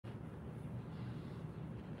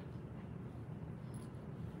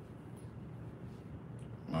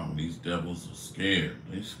These devils are scared.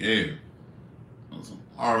 They scared. There's an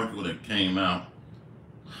article that came out.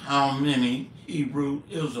 How many Hebrew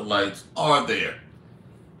Israelites are there?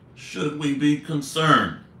 Should we be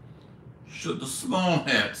concerned? Should the small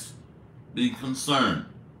hats be concerned?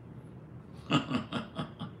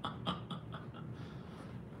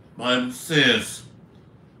 Bible says,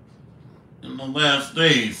 in the last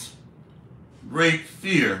days, great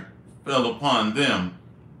fear fell upon them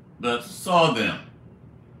that saw them.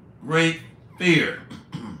 Great fear.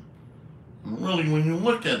 And really, when you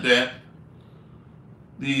look at that,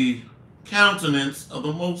 the countenance of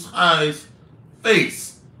the Most High's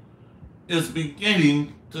face is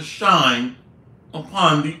beginning to shine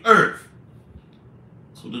upon the earth.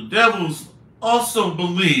 So the devils also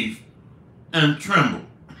believe and tremble.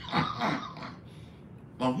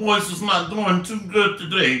 My voice is not doing too good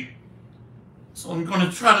today, so I'm going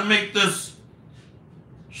to try to make this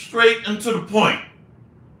straight and to the point.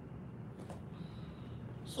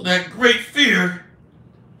 So that great fear,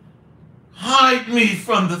 hide me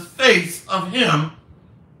from the face of him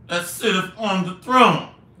that sitteth on the throne.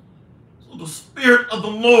 So the Spirit of the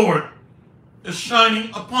Lord is shining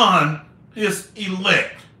upon his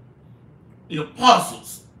elect, the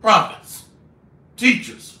apostles, prophets,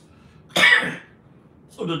 teachers.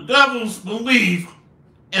 So the devils believe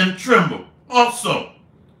and tremble also.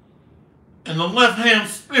 And the left-hand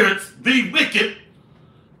spirits, the wicked,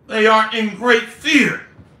 they are in great fear.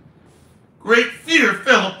 Great fear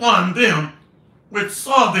fell upon them which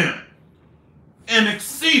saw them, an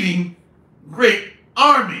exceeding great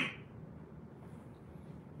army.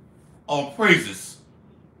 All praises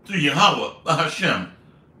to Yahweh, Bahashem,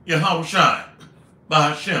 Yahushai,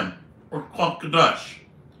 Bahashem, or Kwakadash.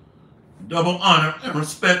 Double honor and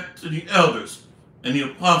respect to the elders and the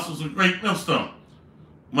apostles of Great Millstone.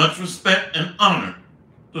 Much respect and honor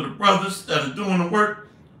to the brothers that are doing the work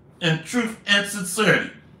in truth and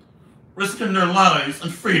sincerity, risking their lives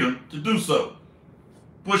and freedom to do so,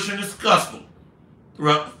 pushing this gospel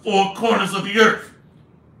throughout the four corners of the earth.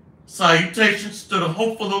 Salutations to the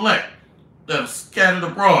hopeful elect that are scattered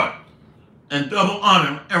abroad, and double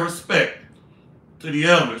honor and respect to the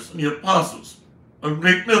elders and the apostles of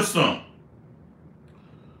Great Millstone.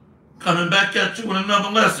 Coming back at you with another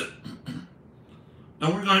lesson.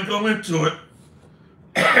 And we're going to go into it.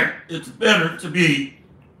 It's better to be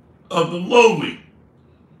of the lowly.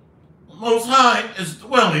 The Most High is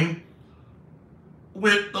dwelling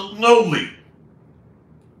with the lowly.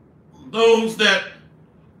 Those that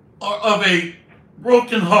are of a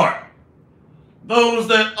broken heart. Those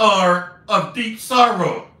that are of deep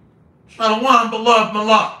sorrow. Shalom, beloved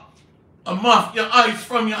Malak. Amaf your eyes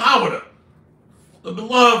from Yahweh. The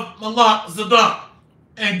beloved Malak Zadok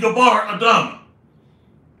and Gabar Adam.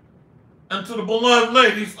 And to the beloved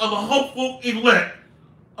ladies of the hopeful elect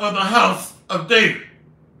of the house of David.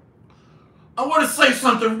 I want to say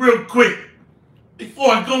something real quick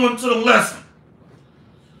before I go into the lesson.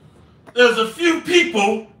 There's a few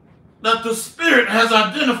people that the Spirit has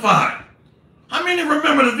identified. How many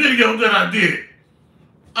remember the video that I did?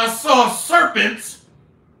 I saw serpents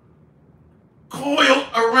coiled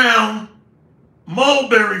around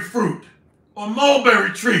mulberry fruit or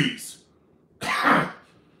mulberry trees.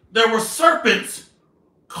 There were serpents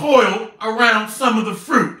coiled around some of the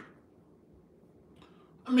fruit.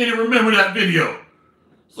 I mean, remember that video.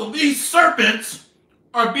 So these serpents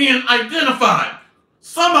are being identified.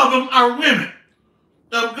 Some of them are women.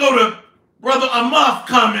 They'll go to Brother Amaf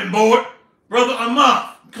comment board. Brother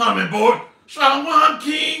Amaf comment board. Shalom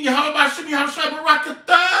King, Yahweh Shimi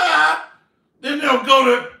Hashabarakatah. Then they'll go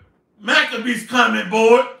to Maccabee's comment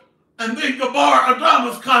board, and then Gabar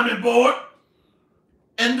Adama's comment board,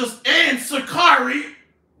 and Sakari,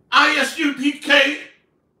 ISUPK,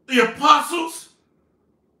 the apostles.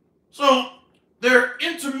 So they're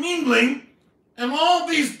intermingling in all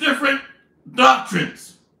these different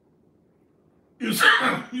doctrines.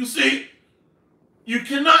 You see, you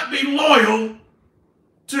cannot be loyal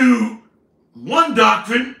to one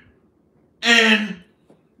doctrine and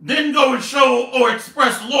then go and show or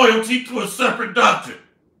express loyalty to a separate doctrine.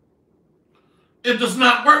 It does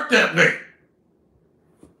not work that way.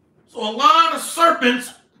 So a lot of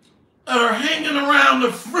serpents that are hanging around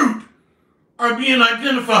the fruit are being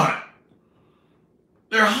identified.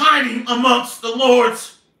 They're hiding amongst the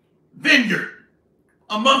Lord's vineyard,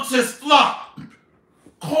 amongst his flock,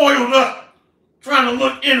 coiled up, trying to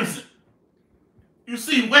look innocent. You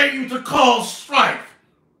see, waiting to cause strife,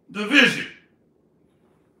 division.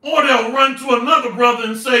 Or they'll run to another brother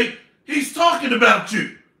and say, he's talking about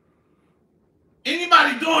you.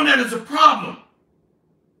 Anybody doing that is a problem.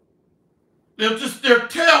 They're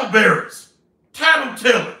talebearers.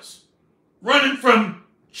 tattletales, running from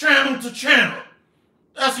channel to channel.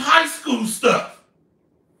 That's high school stuff.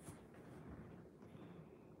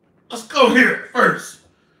 Let's go here first.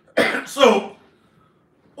 So,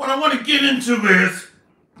 what I want to get into is,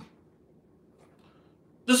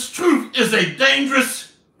 this truth is a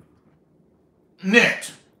dangerous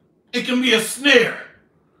net. It can be a snare.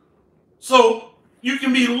 So, you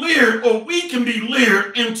can be lured, or we can be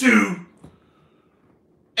lured into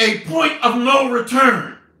a point of no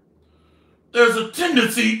return. There's a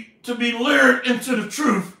tendency to be lured into the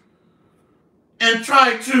truth and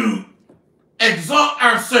try to exalt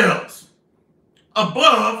ourselves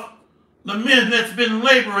above the men that's been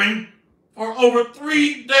laboring for over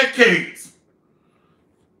 3 decades.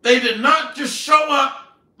 They did not just show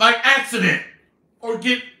up by accident or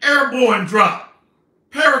get airborne dropped.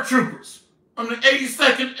 Paratroopers from the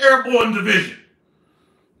 82nd Airborne Division.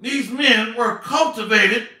 These men were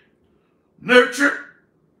cultivated, nurtured,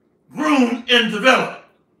 groomed, and developed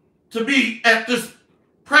to be at this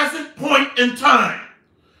present point in time.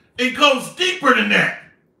 It goes deeper than that.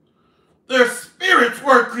 Their spirits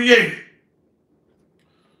were created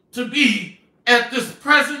to be at this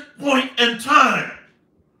present point in time.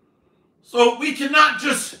 So we cannot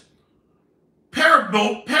just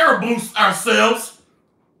paraboost ourselves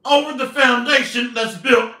over the foundation that's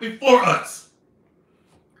built before us.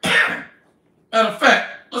 Matter of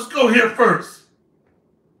fact, let's go here first.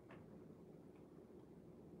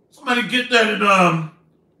 Somebody get that in,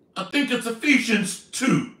 I think it's Ephesians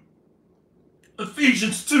 2.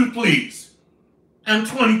 Ephesians 2, please. And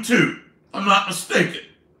 22, if I'm not mistaken.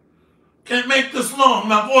 Can't make this long.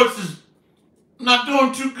 My voice is not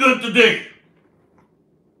doing too good today.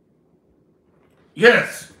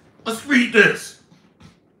 Yes, let's read this.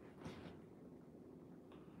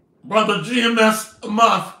 Brother GMS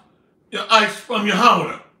Amath, your ice from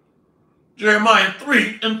Yahweh. Jeremiah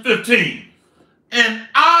 3 and 15. And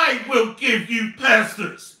I will give you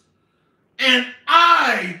pastors. And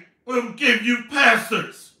I will give you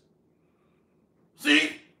pastors.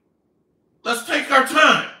 See? Let's take our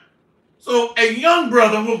time. So a young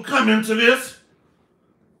brother will come into this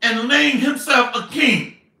and name himself a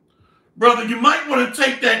king. Brother, you might want to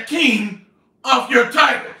take that king off your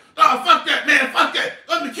title. No, fuck that, man. Fuck that.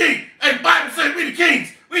 I'm the king. Hey, the Bible says we the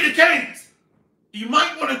kings. We the kings. You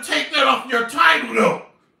might want to take that off your title, though.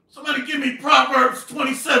 Somebody give me Proverbs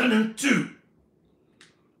 27 and 2.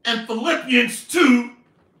 And Philippians 2,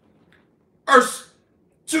 verse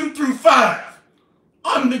 2 through 5.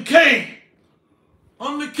 I'm the king.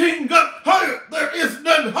 I'm the king. Got higher. There is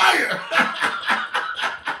none higher.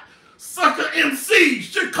 Sucker MC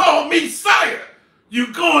should call me sire.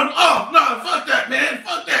 You going off. Nah, fuck that, man.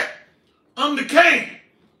 Fuck that. I'm the king.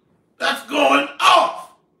 That's going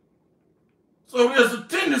off. So there's a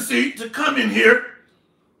tendency to come in here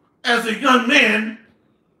as a young man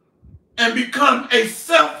and become a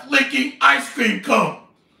self-licking ice cream cone.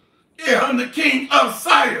 Yeah, I'm the king of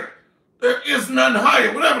sire. There is none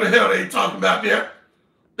higher. Whatever the hell they talking about there.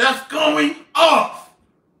 That's going off.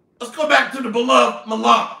 Let's go back to the beloved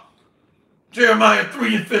Malak. Jeremiah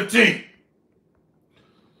 3 and 15.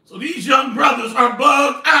 So these young brothers are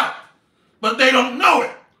bugged out, but they don't know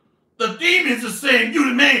it. The demons are saying, you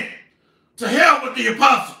the man. To hell with the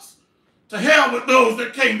apostles. To hell with those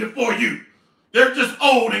that came before you. They're just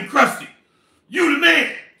old and crusty. You the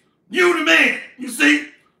man. You the man. You see,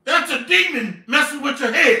 that's a demon messing with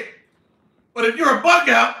your head. But if you're a bug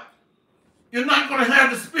out, you're not going to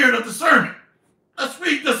have the spirit of discernment. Let's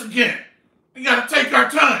read this again. We got to take our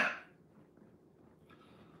time.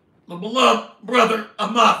 The beloved brother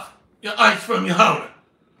Amath, your ice from Yahweh.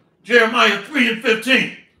 Jeremiah 3 and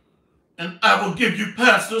 15. And I will give you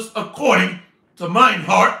pastors according to mine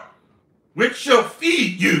heart, which shall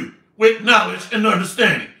feed you with knowledge and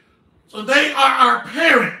understanding. So they are our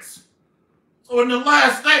parents. So in the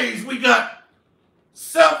last days, we got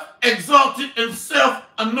self-exalted and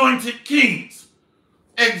self-anointed kings,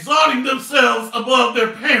 exalting themselves above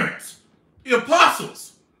their parents. The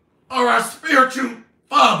apostles are our spiritual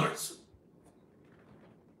fathers.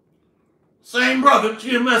 Same brother,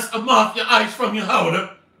 GMS Amath, your ice from Yahweh,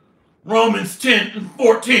 Romans 10 and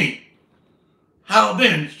 14. How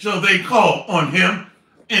then shall they call on him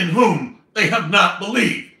in whom they have not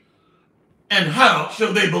believed? And how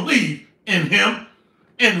shall they believe in him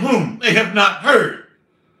in whom they have not heard?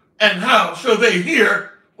 And how shall they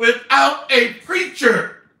hear without a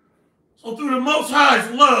preacher? So through the Most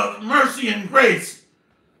High's love, mercy, and grace,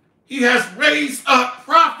 he has raised up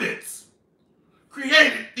prophets,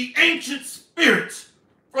 created the ancient spirits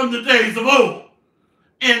from the days of old,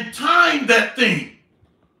 and timed that thing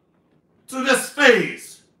to this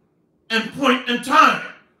phase and point in time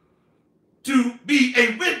to be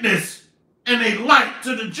a witness and a light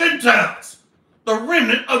to the Gentiles, the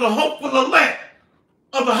remnant of the hopeful elect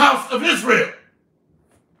of the house of Israel.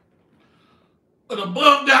 But a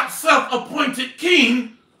bugged out self-appointed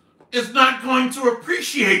king is not going to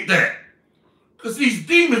appreciate that, because these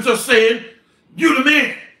demons are saying, you the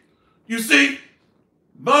man. You see,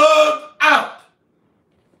 bugged out.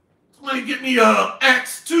 Somebody get me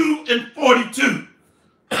Acts 2 and 42.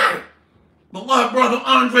 Beloved brother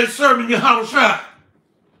Andre serving Yahushua.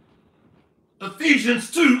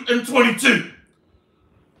 Ephesians 2 and 22.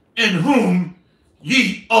 In whom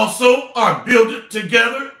ye also are builded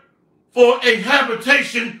together for a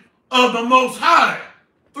habitation of the Most High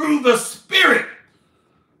through the Spirit,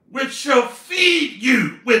 which shall feed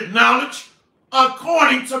you with knowledge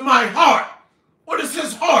according to my heart. What is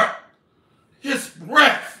his heart? His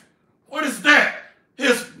breath. What is that?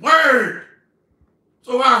 His word.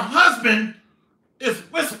 So our husband is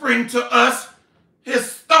whispering to us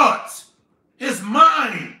his thoughts, his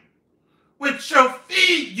mind, which shall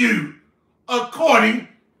feed you according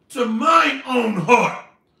to mine own heart.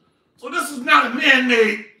 So this is not a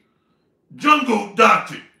man-made jungle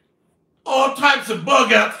doctrine. All types of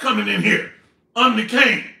bug outs coming in here. I'm the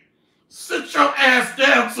king. Sit your ass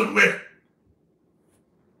down somewhere.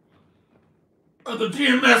 Brother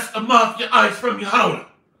GMS Amathia Ice from Yahweh.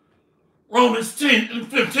 Romans 10 and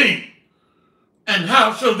 15. And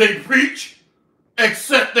how shall they preach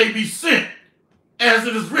except they be sent? As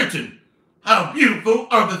it is written, how beautiful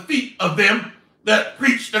are the feet of them that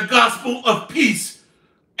preach the gospel of peace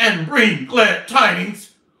and bring glad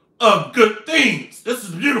tidings of good things. This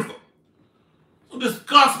is beautiful. So this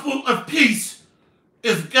gospel of peace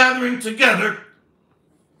is gathering together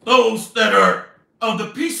those that are of the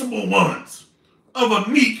peaceable ones, of a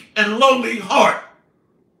meek and lowly heart,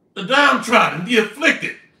 the downtrodden, the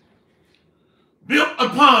afflicted, built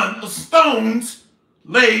upon the stones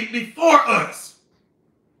laid before us.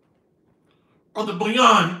 Or the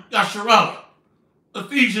Beyond Yasharallah,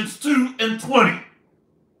 Ephesians 2 and 20.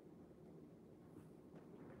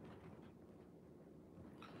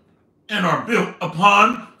 And are built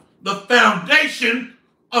upon the foundation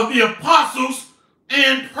of the apostles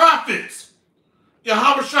and prophets.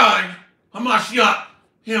 Yahushua Hamashiach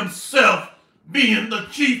himself being the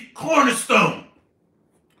chief cornerstone.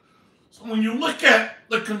 So when you look at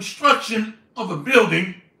the construction of a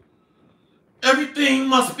building, everything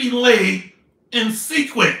must be laid in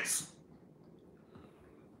sequence.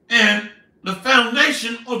 And the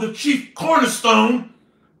foundation of the chief cornerstone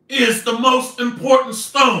is the most important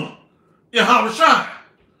stone, Yahushua.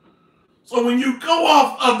 So when you go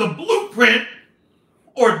off of the blueprint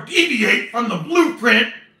or deviate from the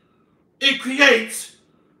blueprint, it creates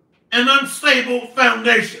an unstable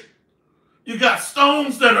foundation. You got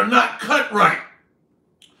stones that are not cut right.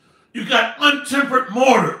 You got untempered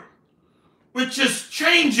mortar, which is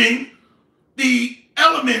changing the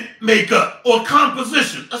element makeup or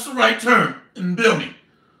composition. That's the right term in building.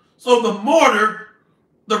 So the mortar,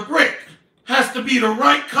 the brick, has to be the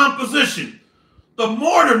right composition. The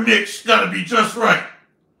mortar mix got to be just right.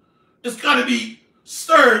 It's got to be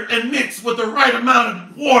stirred and mixed with the right amount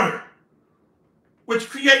of water, which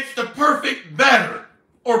creates the perfect batter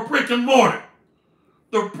or brick and mortar.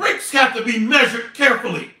 The bricks have to be measured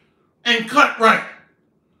carefully and cut right.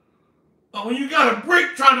 But when you got a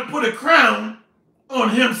brick trying to put a crown on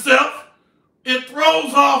himself, it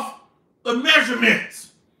throws off the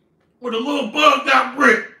measurements with a little bugged out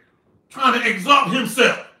brick trying to exalt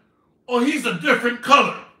himself. Or he's a different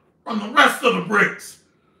color from the rest of the bricks.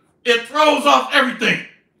 It throws off everything.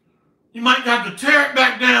 You might have to tear it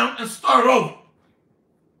back down and start over.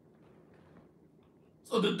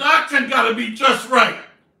 So the doctrine got to be just right.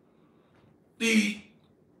 The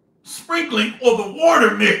sprinkling or the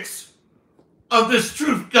water mix of this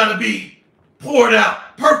truth got to be poured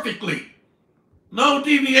out perfectly. No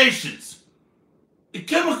deviations. The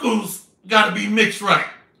chemicals got to be mixed right.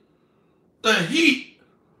 The heat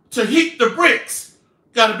to heat the bricks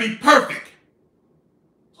got to be perfect.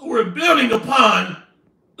 So we're building upon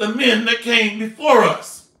the men that came before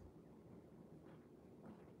us.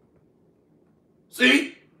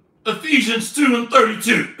 See? Ephesians 2 and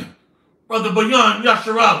 32. Brother Bayan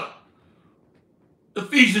Yasharallah.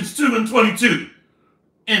 Ephesians 2 and 22.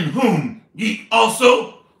 In whom ye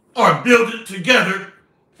also are builded together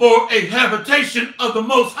for a habitation of the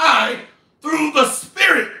Most High through the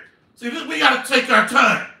Spirit. See, we got to take our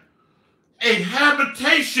time. A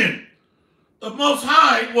habitation. The Most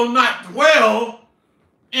High will not dwell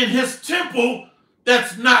in his temple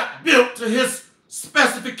that's not built to his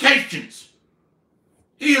specifications.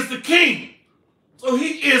 He is the king. So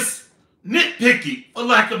he is nitpicky, for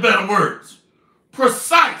lack of better words,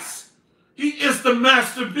 precise. He is the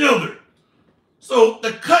master builder. So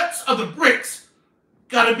the cuts of the bricks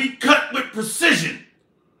got to be cut with precision.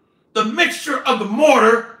 The mixture of the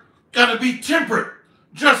mortar got to be tempered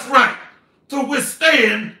just right to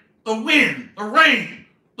withstand the wind, the rain,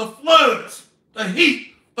 the floods, the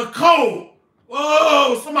heat, the cold.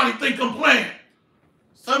 Whoa, somebody think I'm playing.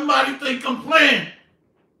 Somebody think I'm playing.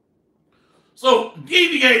 So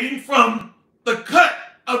deviating from the cut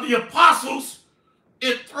of the apostles,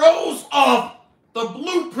 it throws off the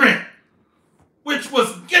blueprint which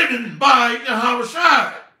was given by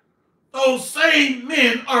Yahushua. Those same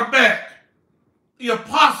men are back, the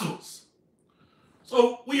apostles.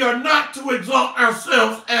 So we are not to exalt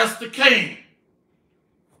ourselves as the king.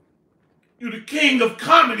 You're the king of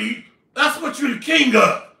comedy. That's what you're the king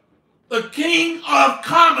of. The king of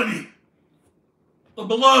comedy. The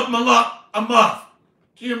beloved Malak Amath.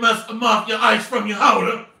 GMS Amath, your ice from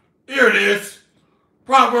Yahweh. Here it is.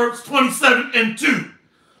 Proverbs 27:2.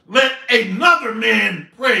 Let another man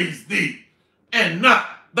praise thee, and not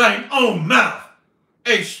thine own mouth.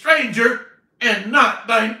 A stranger, and not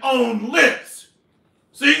thine own lips.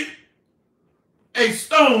 See? A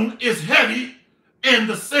stone is heavy, and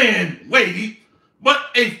the sand weighty, but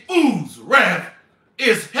a fool's wrath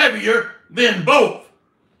is heavier than both.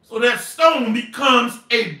 So that stone becomes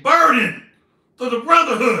a burden to the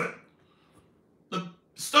brotherhood. The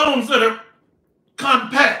stones that are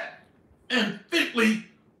compact and fitly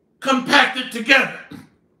compacted together.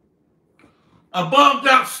 A bugged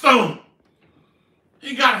out stone.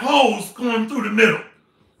 He got holes going through the middle.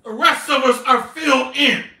 The rest of us are filled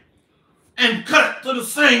in and cut to the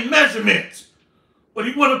same measurements. But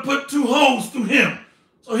he want to put 2 holes through him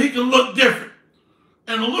so he can look different.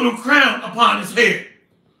 And a little crown upon his head.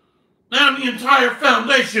 Now the entire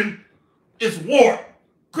foundation is warped,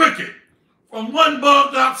 crooked, from one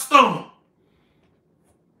bugged out stone.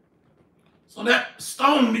 So that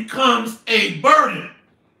stone becomes a burden,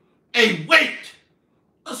 a weight.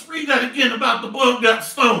 Let's read that again about the bugged out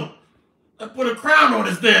stone that put a crown on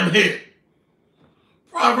his damn head.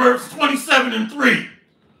 Proverbs 27:3.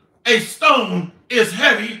 A stone is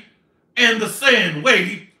heavy and the sand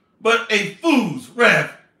weighty, but a fool's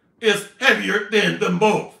wrath is heavier than them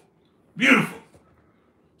both. Beautiful.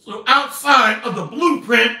 So outside of the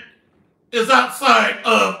blueprint is outside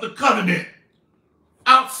of the covenant,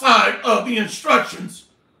 outside of the instructions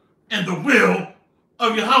and the will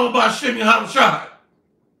of Yahweh B'Shem Yahushua.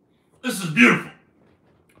 This is beautiful.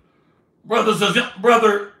 Brother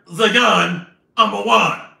Zayan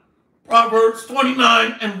Amawan, Proverbs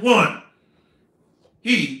 29:1.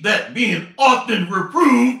 He that being often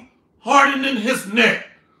reproved, hardening his neck,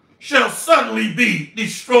 shall suddenly be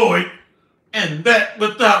destroyed, and that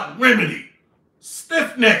without remedy.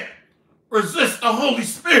 Stiff neck, resist the Holy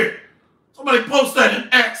Spirit. Somebody post that in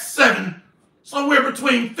Acts 7, somewhere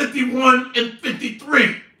between 51 and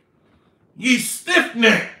 53. Ye stiff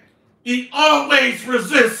neck, ye always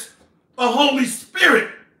resist the Holy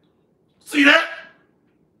Spirit. See that?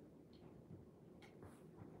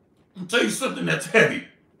 I'll tell you something that's heavy.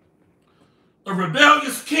 The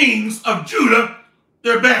rebellious kings of Judah,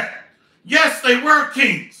 they're back. Yes, they were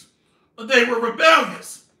kings, but they were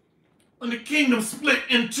rebellious when the kingdom split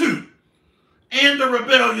in 2. And the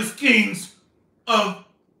rebellious kings of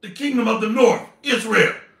the kingdom of the north,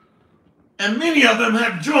 Israel. And many of them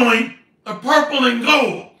have joined the purple and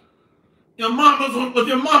gold. Your mama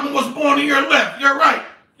was born on your left, you're right.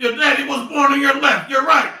 Your daddy was born on your left, you're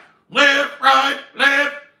right. Left, right,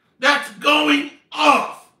 left. That's going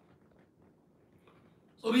off.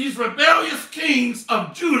 So these rebellious kings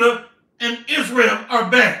of Judah and Israel are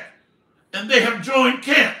back. And they have joined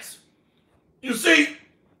camps. You see,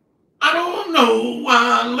 I don't know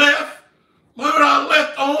why I left, but I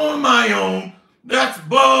left on my own. That's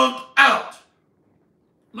bugged out.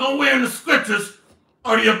 Nowhere in the scriptures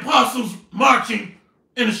are the apostles marching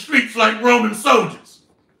in the streets like Roman soldiers.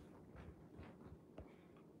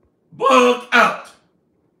 Bugged out.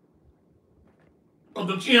 Of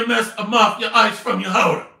the GMS Amath, your ice from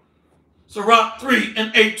Yahweh. Sirach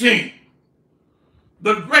 3:18.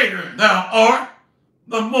 The greater thou art,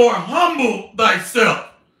 the more humble thyself,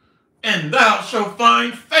 and thou shalt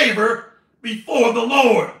find favor before the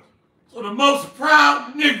Lord. So the most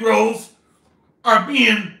proud Negroes are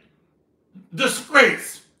being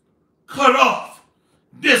disgraced, cut off,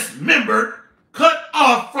 dismembered, cut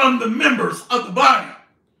off from the members of the body.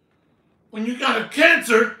 When you got a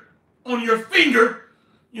cancer on your finger,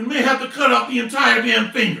 you may have to cut off the entire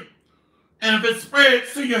damn finger. And if it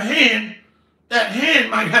spreads to your hand, that hand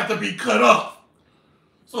might have to be cut off.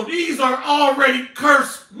 So these are already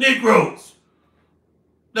cursed Negroes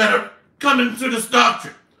that are coming to this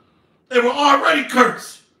doctrine. They were already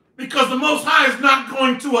cursed because the Most High is not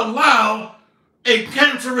going to allow a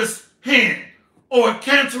cancerous hand or a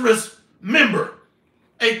cancerous member,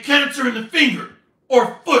 a cancer in the finger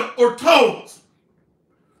or foot or toes.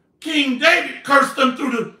 King David cursed them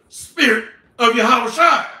through the spirit of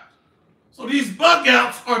Yahushua. So these bug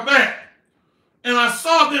outs are back. And I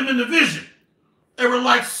saw them in the vision. They were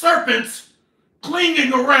like serpents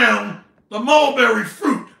clinging around the mulberry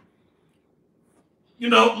fruit. You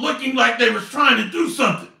know, looking like they were trying to do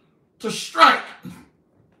something, to strike.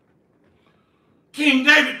 King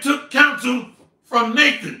David took counsel from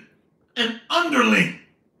Nathan, an underling.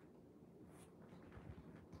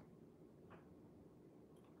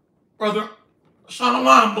 Brother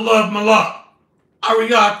Shalom, beloved Malak,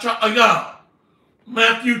 Ariyah,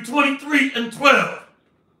 Matthew 23 and 12.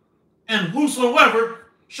 And whosoever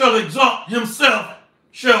shall exalt himself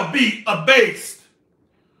shall be abased,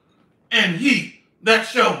 and he that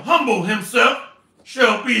shall humble himself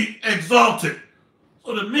shall be exalted.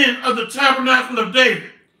 So the men of the tabernacle of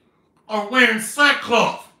David are wearing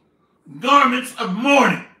sackcloth, garments of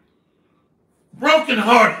mourning,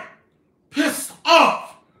 brokenhearted, pissed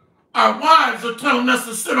off. Our wives are telling us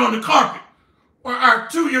to sit on the carpet, or our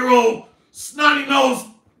 2-year-old snotty-nosed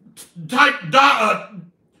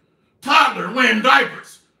toddler wearing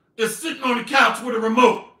diapers is sitting on the couch with a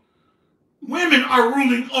remote. Women are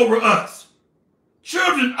ruling over us.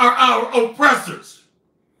 Children are our oppressors.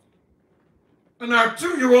 And our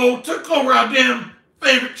 2-year-old took over our damn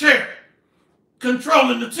favorite chair,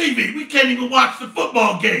 controlling the TV. We can't even watch the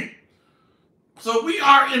football game. So we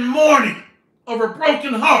are in mourning over a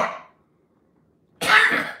broken heart,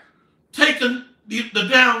 taking the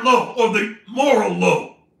down low or the moral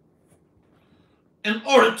low in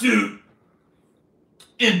order to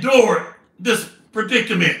endure this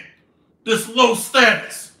predicament, this low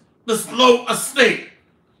status, this low estate,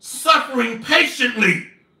 suffering patiently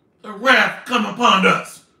the wrath come upon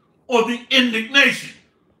us, or the indignation.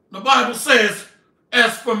 The Bible says,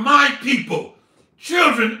 as for my people,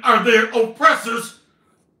 children are their oppressors,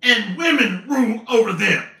 and women rule over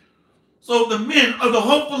them. So the men of the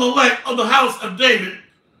hopeful elect of the house of David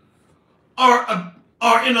are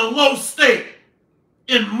in a low state,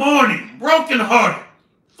 in mourning, brokenhearted,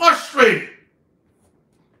 frustrated.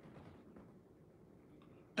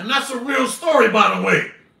 And that's a real story, by the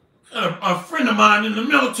way. A friend of mine in the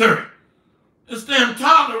military, this damn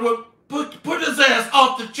toddler would put his ass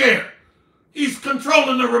off the chair. He's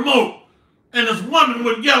controlling the remote, and his woman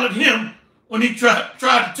would yell at him when he tried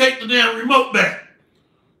to take the damn remote back.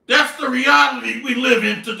 That's the reality we live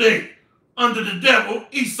in today under the devil,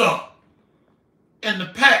 Esau, and the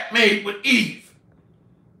pact made with Eve.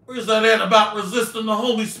 Where's that at about resisting the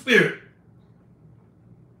Holy Spirit?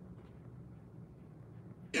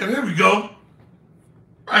 Yeah, here we go.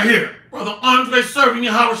 Right here. Brother Andre serving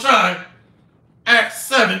Yahushua, Acts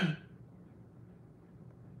 7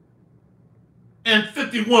 and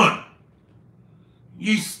 51.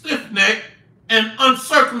 Ye stiff-necked and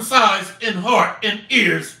uncircumcised in heart and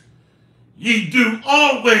ears, ye do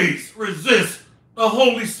always resist the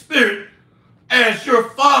Holy Spirit as your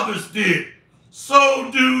fathers did. So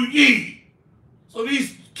do ye. So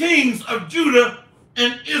these kings of Judah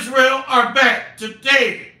and Israel are back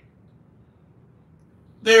today.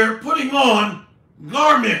 They're putting on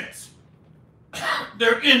garments.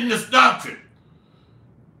 They're in this doctrine.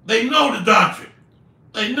 They know the doctrine.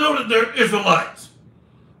 They know that they're Israelites,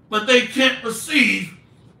 but they can't receive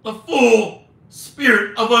the full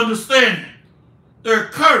spirit of understanding. They're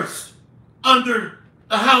cursed under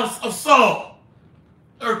the house of Saul.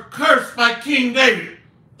 They're cursed by King David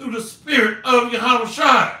through the spirit of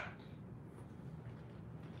Yahushua.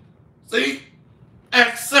 See?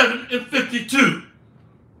 Acts 7 and 52.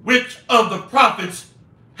 Which of the prophets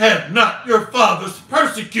have not your fathers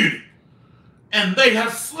persecuted? And they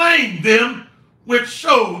have slain them which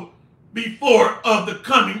showed before of the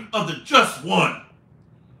coming of the just one,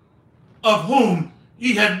 of whom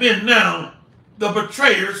ye have been now the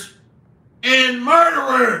betrayers and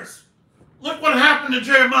murderers. Look what happened to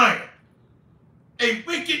Jeremiah. A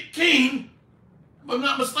wicked king, if I'm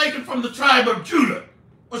not mistaken, from the tribe of Judah,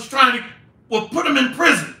 was put him in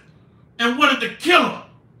prison and wanted to kill him.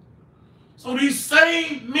 So these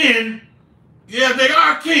same men, yeah, they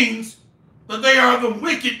are kings, but they are the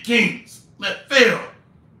wicked kings that fell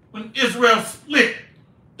when Israel split.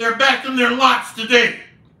 They're back in their lots today.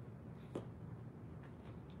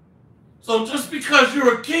 So just because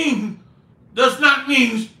you're a king does not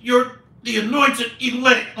mean you're the anointed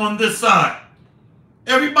elect on this side.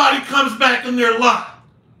 Everybody comes back in their lot.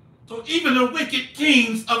 So even the wicked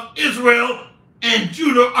kings of Israel and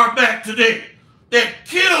Judah are back today that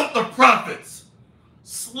killed the prophets,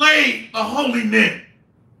 slayed the holy men.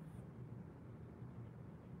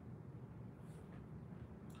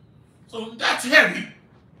 So that's heavy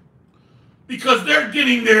because they're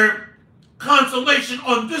getting their consolation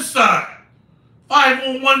on this side.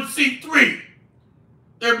 501c3.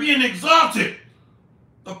 They're being exalted.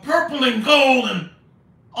 The purple and gold and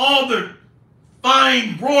all the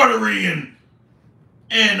fine broidery and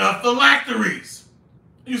phylacteries.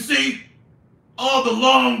 You see, all the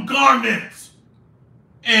long garments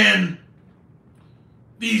and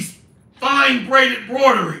these fine braided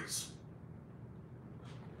broideries.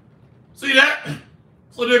 See that?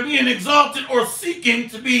 So they're being exalted or seeking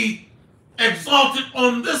to be exalted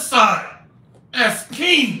on this side as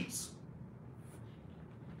kings.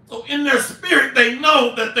 So in their spirit, they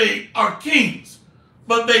know that they are kings,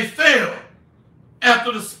 but they failed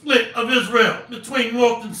after the split of Israel between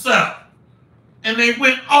north and south. And they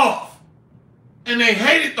went off, and they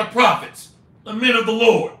hated the prophets, the men of the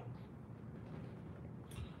Lord.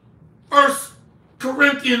 1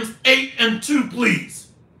 Corinthians 8 and 2, please.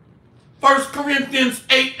 1 Corinthians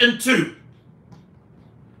 8 and 2.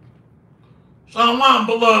 Shalom,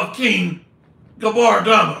 beloved King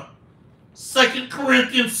Gabar-Dama. 2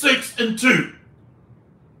 Corinthians 6 and 2.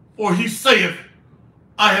 For he saith,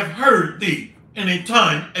 I have heard thee in a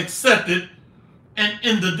time accepted, and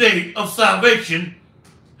in the day of salvation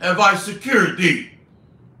have I secured thee.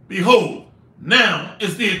 Behold, now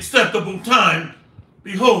is the acceptable time.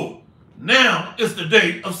 Behold, now is the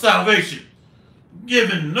day of salvation.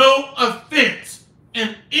 Giving no offense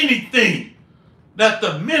in anything, that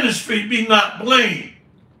the ministry be not blamed.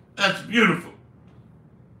 That's beautiful.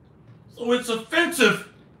 So it's offensive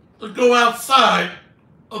to go outside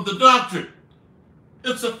of the doctrine.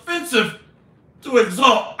 It's offensive to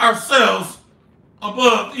exalt ourselves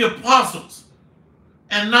above the apostles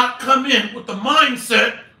and not come in with the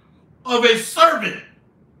mindset of a servant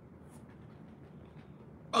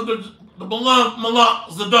of the beloved Malak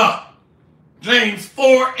Zadok. James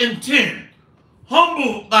 4 and 10.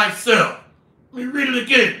 Humble thyself. Let me read it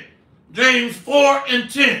again. James 4 and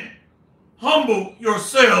 10. Humble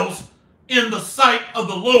yourselves in the sight of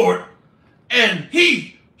the Lord, and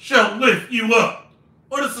he shall lift you up.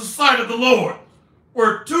 What is the sight of the Lord?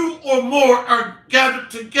 Where two or more are gathered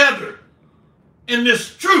together in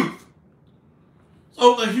this truth.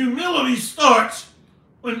 So the humility starts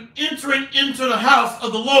when entering into the house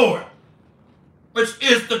of the Lord, which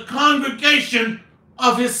is the congregation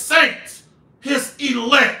of his saints, his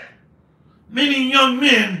elect. Many young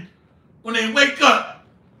men, when they wake up,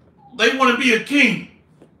 they want to be a king.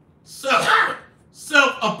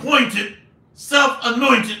 Self-appointed,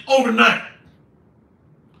 self-anointed overnight.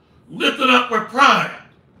 Lifted up with pride.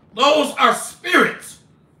 Those are spirits.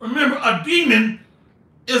 Remember, a demon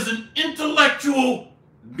is an intellectual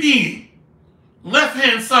being.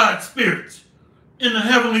 Left-hand side spirits in the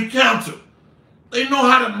heavenly council. They know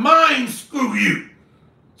how to mind screw you.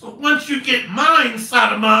 So once you get mind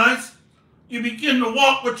sodomized, you begin to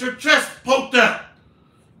walk with your chest poked out.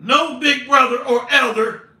 No big brother or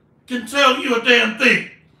elder can tell you a damn thing.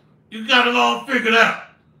 You got it all figured out.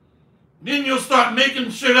 Then you'll start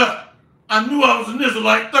making shit up. I knew I was an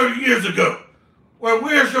Israelite 30 years ago. Well,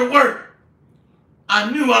 where's your word?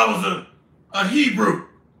 I knew I was a Hebrew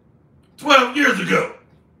 12 years ago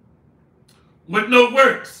with no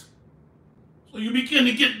works. So you begin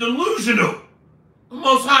to get delusional. The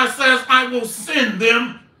Most High says, I will send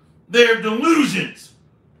them their delusions.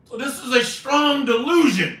 So this is a strong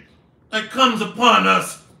delusion that comes upon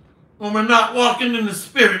us when we're not walking in the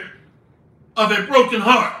spirit of a broken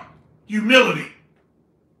heart, humility.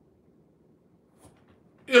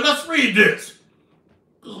 Yeah, let's read this.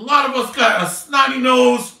 Because a lot of us got a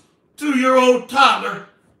snotty-nosed 2-year-old toddler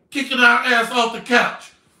kicking our ass off the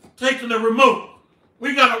couch, taking the remote.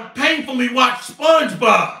 We got to painfully watch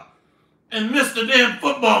SpongeBob and miss the damn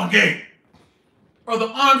football game. Brother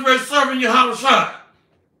Andre serving Yahushua.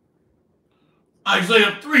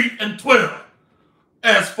 Isaiah 3 and 12.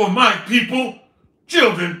 As for my people,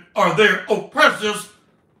 children are their oppressors,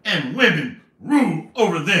 and women rule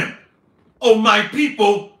over them. O my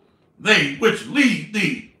people, they which lead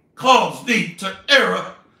thee, cause thee to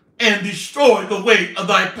error, and destroy the way of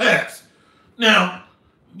thy paths. Now,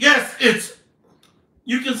 yes,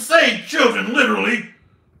 you can say children literally,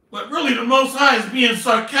 but really the Most High is being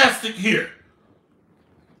sarcastic here.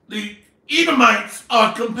 The Edomites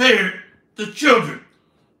are compared to children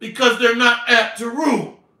because they're not apt to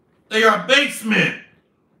rule. They are base men.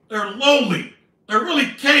 They're lowly. They're really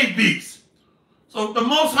cave beasts. So the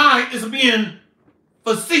Most High is being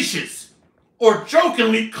facetious or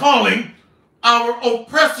jokingly calling our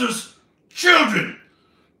oppressors children.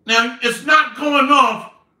 Now, it's not going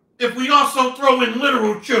off if we also throw in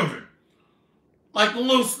literal children, like the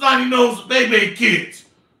little snotty-nosed baby kids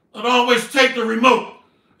that always take the remote,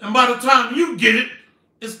 and by the time you get it,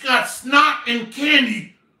 it's got snot and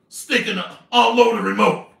candy sticking all over the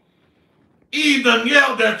remote. Eve done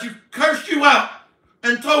yelled at you, cursed you out,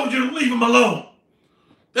 and told you to leave him alone.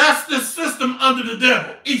 That's the system under the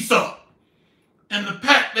devil, Esau, and the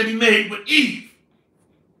pact that he made with Eve.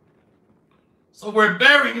 So we're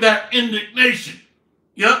bearing that indignation.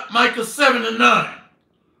 Yep, Micah 7 and 9.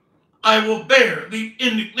 I will bear the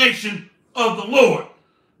indignation of the Lord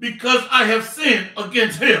because I have sinned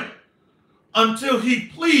against him, until he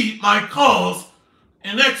plead my cause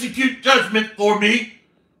and execute judgment for me.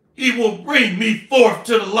 He will bring me forth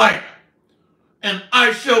to the light, and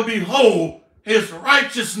I shall behold his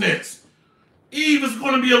righteousness. Eve is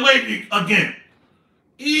going to be a lady again.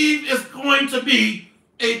 Eve is going to be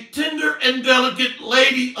a tender and delicate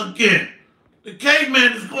lady again. The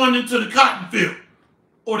caveman is going into the cotton field,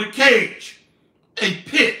 or the cage, a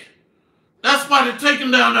pit. That's why they're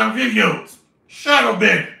taking down our videos, shadow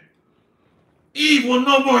banning. Eve will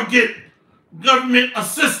no more get government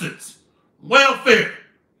assistance, welfare,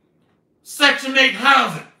 Section 8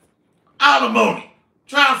 housing, alimony,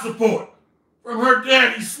 child support from her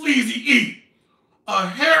daddy, Sleazy E, a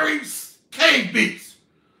hairy cave beast.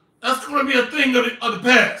 That's going to be a thing of the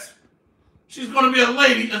past. She's going to be a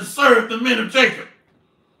lady and serve the men of Jacob,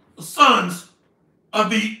 the sons of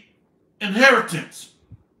the inheritance,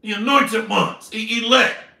 the anointed ones, the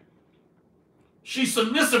elect. She's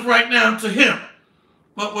submissive right now to him.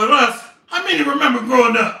 But with us, how many remember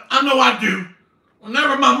growing up? I know I do.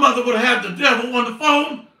 Whenever my mother would have the devil on the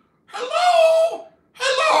phone, hello,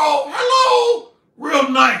 hello, hello,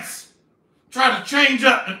 real nice. Try to change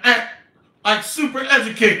up and act like super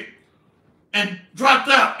educated and dropped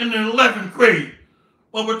out in the 11th grade.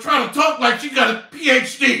 But we're trying to talk like she got a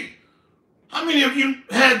PhD. How many of you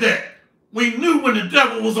had that? We knew when the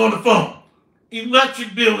devil was on the phone.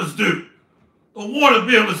 Electric bill is due. The water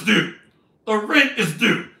bill is due. The rent is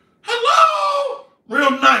due. Hello!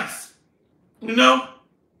 Real nice. You know?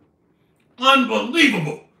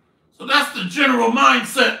 Unbelievable. So that's the general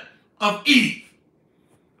mindset of Eve.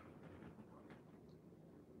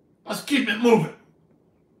 Let's keep it moving.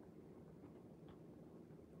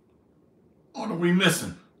 What are we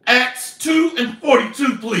missing? Acts 2 and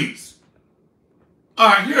 42, please. All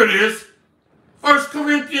right, here it is. 1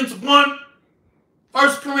 Corinthians 1, 1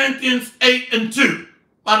 Corinthians 8 and 2,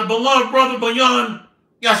 by the beloved brother Bayan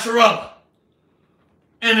Yasharallah.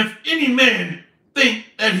 And if any man think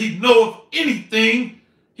that he knoweth anything,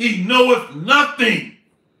 he knoweth nothing,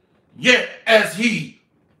 yet as he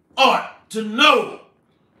ought to know.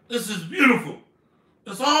 This is beautiful.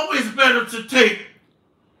 It's always better to take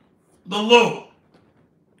the low.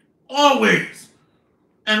 Always.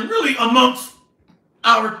 And really amongst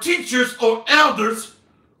our teachers or elders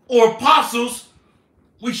or apostles,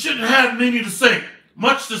 we shouldn't have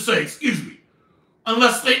much to say,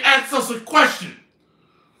 unless they ask us a question.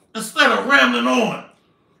 Instead of rambling on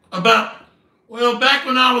about, well, back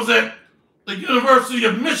when I was at the University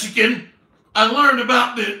of Michigan, I learned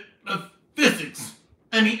about the physics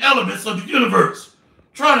and the elements of the universe,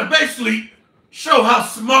 trying to basically show how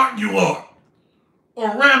smart you are,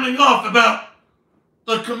 or rambling off about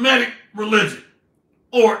the Kemetic religion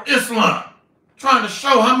or Islam, trying to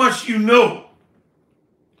show how much you know.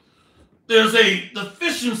 There's a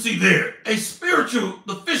deficiency there, a spiritual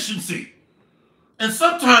deficiency. And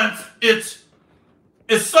sometimes it's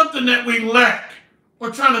something that we lack.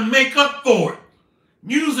 We're trying to make up for it,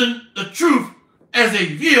 using the truth as a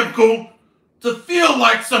vehicle to feel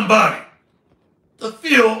like somebody, to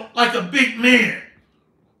feel like a big man,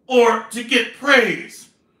 or to get praise.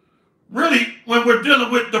 Really, when we're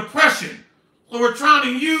dealing with depression, so we're trying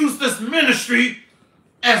to use this ministry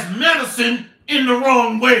as medicine in the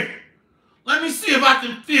wrong way. Let me see if I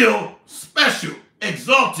can feel special,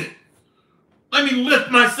 exalted. Let me lift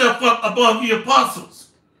myself up above the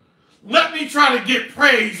apostles. Let me try to get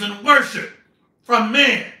praise and worship from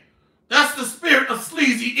man. That's the spirit of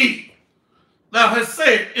Sleazy E. Thou hast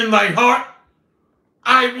said in thy heart,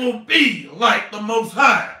 I will be like the Most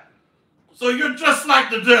High. So you're just like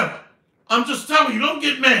the devil. I'm just telling you, don't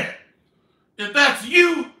get mad. If that's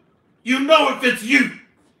you, you know if it's you.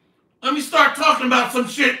 Let me start talking about some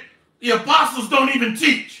shit the apostles don't even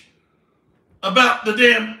teach about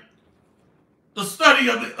the study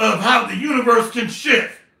of how the universe can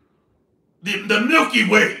shift, the Milky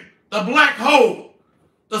Way, the black hole,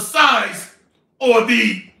 the size or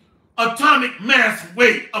the atomic mass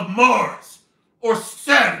weight of Mars or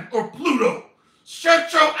Saturn or Pluto.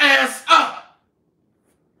 Shut your ass up.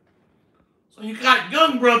 So you got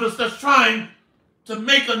young brothers that's trying to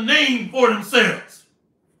make a name for themselves,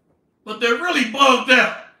 but they're really bugged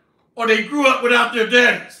out, or they grew up without their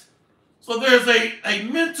daddies. So there's a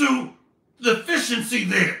mental deficiency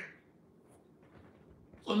there.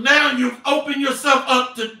 So now you've opened yourself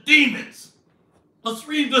up to demons. Let's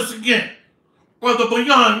read this again. Brother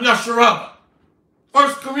Bayan Yasharaba.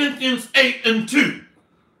 1 Corinthians 8:2.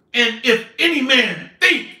 And if any man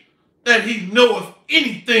think that he knoweth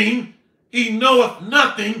anything, he knoweth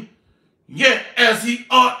nothing, yet as he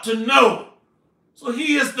ought to know. So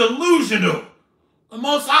he is delusional. The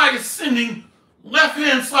Most High is sending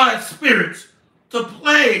left-hand side spirits to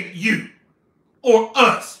plague you or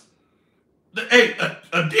us.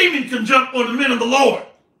 A demon can jump on the men of the Lord,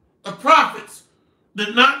 the prophets.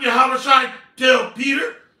 Did not Yahushua tell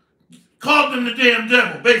Peter? Called them the damn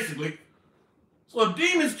devil, basically. So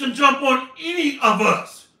demons can jump on any of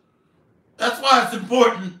us. That's why it's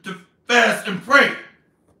important to fast and pray.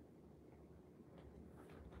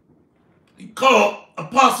 He called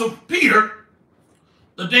Apostle Peter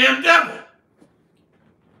the damn devil.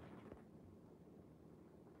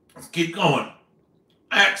 Let's keep going.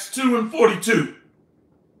 Acts 2:42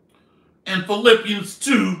 and Philippians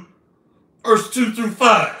 2, verse 2 through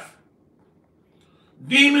 5.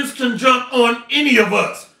 Demons can jump on any of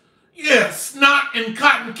us. Yeah, snot and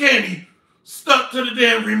cotton candy stuck to the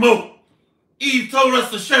damn remote. Eve told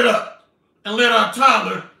us to shut up and let our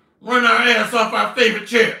toddler run our ass off our favorite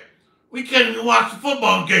chair. We can't even watch the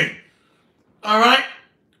football game. All right?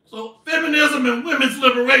 So feminism and women's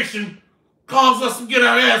liberation cause us to get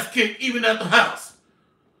our ass kicked even at the house.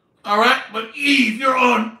 All right? But Eve, you're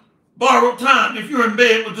on borrowed time if you're in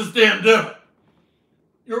bed with this damn devil.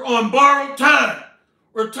 You're on borrowed time.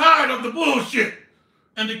 We're tired of the bullshit.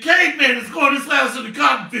 And the caveman is going his last to the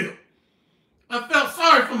cotton field. I felt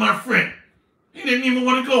sorry for my friend. He didn't even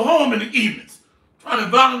want to go home in the evenings, trying to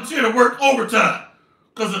volunteer to work overtime.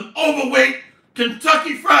 Because an overweight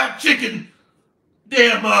Kentucky Fried Chicken,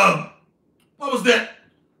 damn, what was that?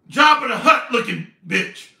 Jabba the Hutt looking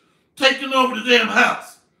bitch, taking over the damn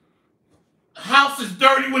house. The house is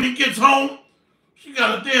dirty when he gets home. She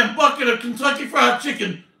got a damn bucket of Kentucky Fried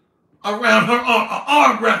Chicken around her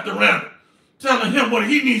arm wrapped around her, telling him what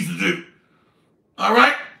he needs to do. All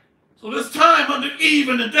right? So this time under Eve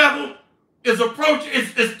and the devil is approaching,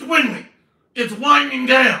 it's dwindling. It's winding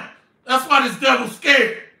down. That's why this devil's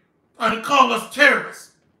scared, trying to call us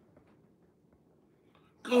terrorists.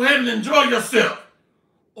 Go ahead and enjoy yourself,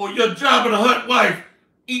 or your Jabba the Hutt wife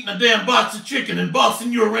eating a damn box of chicken and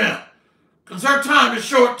bossing you around. Because her time is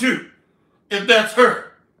short too, if that's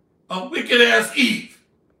her. A wicked-ass Eve.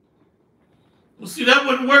 Well, see, that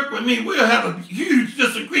wouldn't work with me. We'll have a huge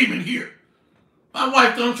disagreement here. My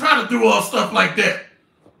wife don't try to do all stuff like that.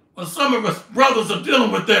 But some of us brothers are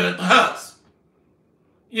dealing with that at the house.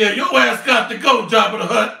 Yeah, your ass got to go, Jabba the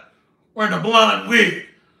Hutt, wearing a blonde wig.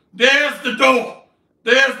 There's the door.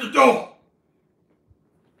 There's the door.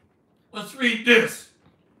 Let's read this.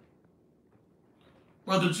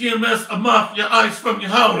 Brother GMS Amath Ya'is from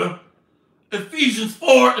Yehuda, Ephesians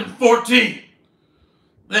 4:14.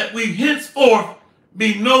 That we henceforth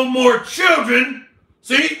be no more children.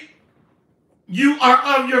 See? You are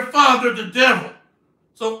of your father, the devil.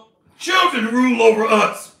 So children rule over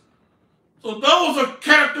us. So those are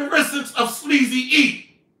characteristics of sleazy Eve.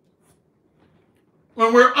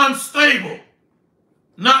 When we're unstable,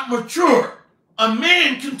 not mature, a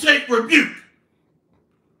man can take rebuke.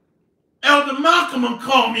 Elder Malcolm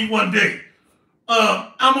called me one day.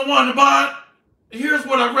 I'm a Wanabad. Here's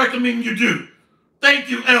what I recommend you do. Thank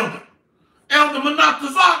you, Elder. Elder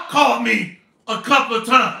Manatazak called me a couple of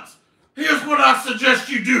times. Here's what I suggest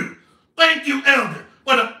you do. Thank you, Elder.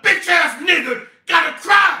 But a bitch-ass nigger gotta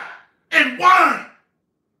cry and whine.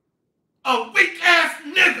 A weak-ass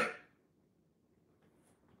nigger.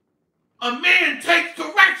 A man takes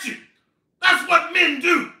correction. That's what men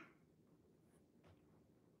do.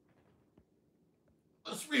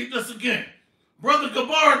 Let's read this again. Brother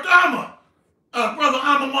Gabar Dama, Brother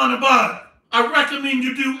Amawanabad, I recommend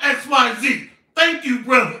you do XYZ. Thank you,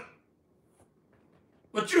 brother.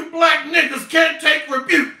 But you black niggas can't take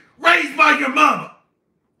rebuke raised by your mama.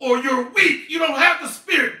 Or you're weak. You don't have the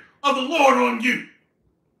spirit of the Lord on you.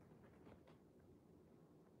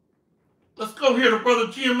 Let's go here to Brother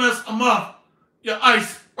GMS Amath,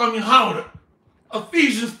 Ya'is from Yehuda.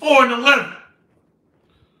 Ephesians 4:11.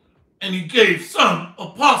 And he gave some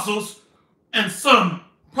apostles and some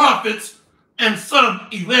prophets and some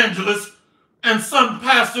evangelists and some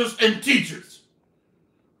pastors and teachers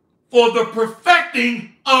for the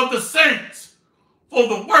perfecting of the saints, for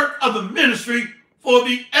the work of the ministry, for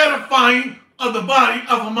the edifying of the body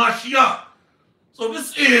of Hamashiach. So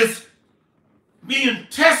this is being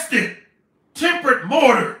tested, tempered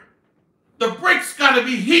mortar. The bricks got to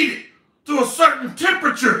be heated to a certain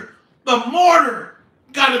temperature. The mortar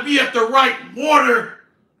got to be at the right water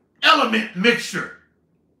element mixture.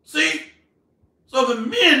 See? So the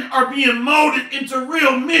men are being molded into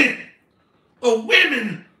real men. The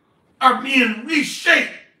women are being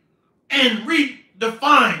reshaped and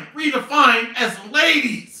redefined as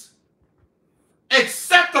ladies,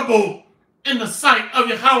 acceptable in the sight of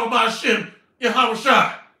Yahweh Ba'ashem, Yahweh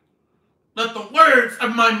Shai. Let the words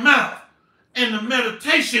of my mouth and the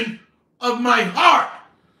meditation of my heart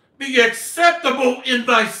be acceptable in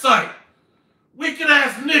thy sight. Wicked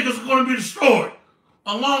ass niggas are going to be destroyed,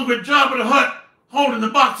 along with Jabba the Hutt holding the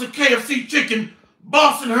box of KFC chicken,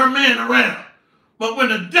 bossing her man around. But when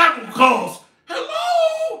the devil calls,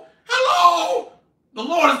 hello, hello, the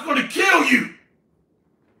Lord is going to kill you.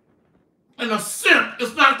 And a simp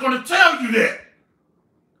is not going to tell you that.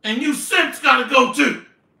 And you simps got to go too.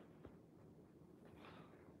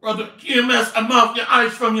 Brother EMS, I'm off your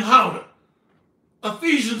eyes from your howler.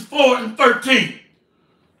 Ephesians 4:13.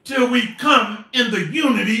 Till we come in the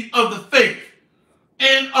unity of the faith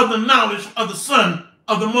and of the knowledge of the Son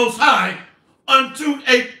of the Most High, unto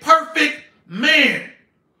a perfect man,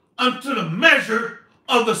 unto the measure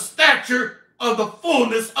of the stature of the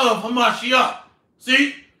fullness of Hamashiach.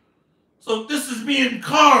 See? So this is being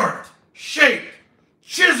carved, shaped,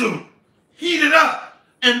 chiseled, heated up,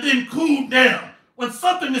 and then cooled down. When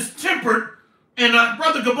something is tempered, and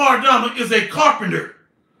Brother Gabar Dama is a carpenter,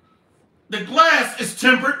 the glass is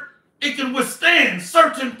tempered, it can withstand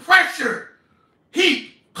certain pressure,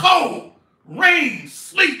 heat, cold, rain,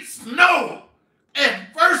 sleet, snow,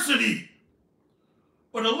 adversity.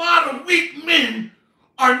 But a lot of weak men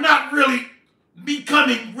are not really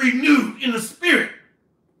becoming renewed in the spirit.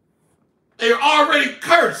 They are already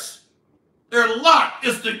cursed. Their lot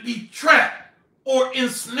is to be trapped or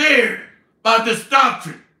ensnared by this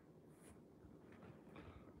doctrine.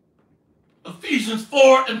 Ephesians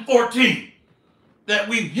 4:14, that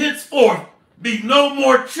we henceforth be no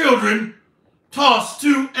more children tossed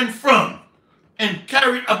to and from and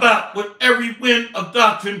carried about with every wind of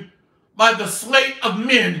doctrine by the sleight of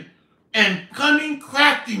men and cunning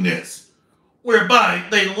craftiness, whereby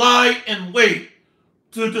they lie in wait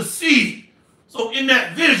to deceive. So in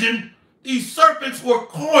that vision, these serpents were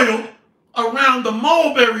coiled around the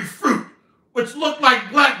mulberry fruit, which looked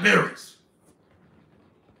like blackberries.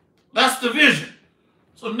 That's the vision.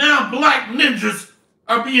 So now black ninjas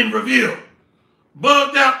are being revealed.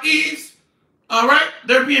 Bugged out Eves, all right,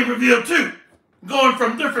 they're being revealed too. Going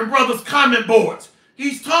from different brothers' comment boards.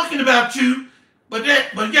 He's talking about you, but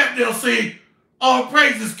yet they'll say, all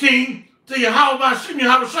praises, King, to Yahweh Ba'ashem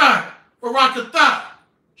Yahweh Shai, Barakatah,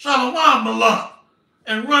 Shalom Malak,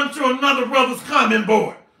 and run to another brother's comment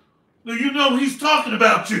board. Do you know he's talking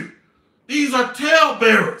about you? These are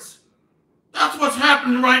talebearers. That's what's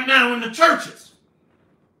happening right now in the churches.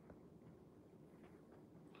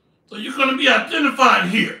 So you're going to be identified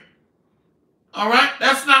here. All right?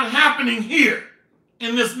 That's not happening here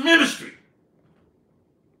in this ministry.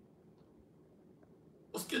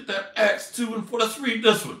 Let's get that Acts 2 and 4. Let's read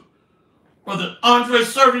this one. Brother Andre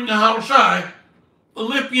serving Yahweh Shai,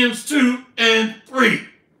 Philippians 2 and 3.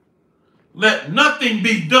 Let nothing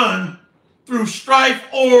be done through strife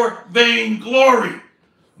or vainglory,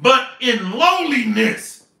 but in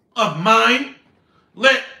lowliness of mind,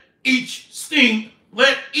 let each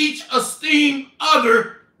esteem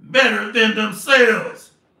other better than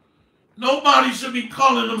themselves. Nobody should be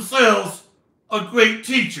calling themselves a great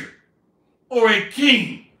teacher or a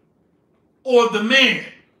king or the man.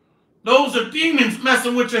 Those are demons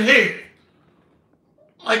messing with your head.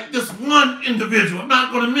 Like this one individual, I'm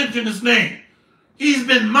not going to mention his name. He's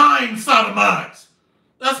been mind sodomized.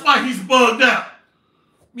 That's why he's bugged out.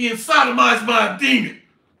 Being sodomized by a demon.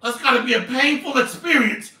 That's got to be a painful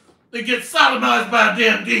experience to get sodomized by a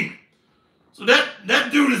damn demon. So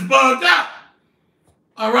that dude is bugged out.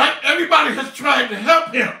 All right? Everybody has tried to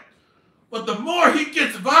help him. But the more he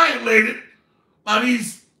gets violated by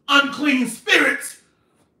these unclean spirits,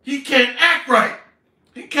 he can't act right.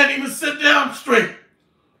 He can't even sit down straight.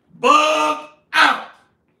 Bugged out.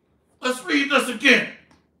 Let's read this again.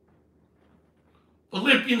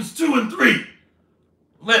 Philippians 2 and 3.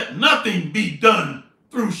 Let nothing be done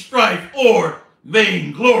through strife or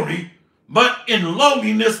vainglory, but in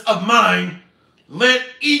lowliness of mind, let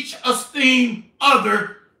each esteem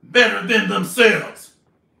other better than themselves.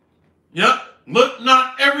 Yep. Look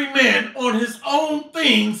not every man on his own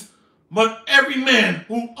things, but every man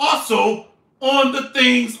who also on the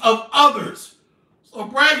things of others. So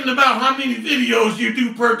bragging about how many videos you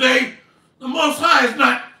do per day, the Most High is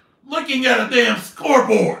not looking at a damn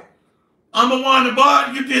scoreboard. I'm a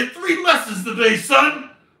Wanabad, you did 3 lessons today,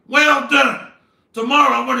 son. Well done.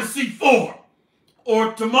 Tomorrow I want to see 4.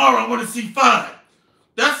 Or tomorrow I want to see 5.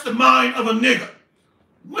 That's the mind of a nigger.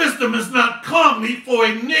 Wisdom is not comely for a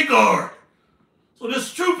niggard. So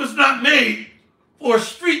this truth is not made for a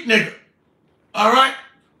street nigger. All right?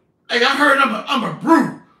 Hey, I heard I'm a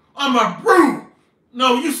brew. I'm a brew.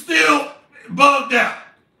 No, you still bugged out.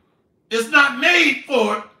 It's not made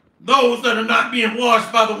for those that are not being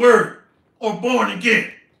washed by the word or born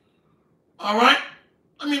again. All right?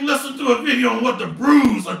 Let me listen to a video on what the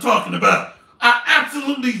brews are talking about. I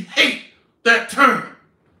absolutely hate that term,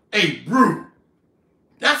 a brew.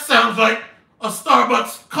 That sounds like a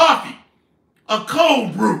Starbucks coffee, a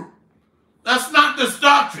cold brew. That's not this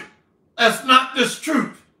doctrine. That's not this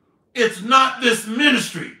truth. It's not this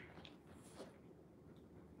ministry.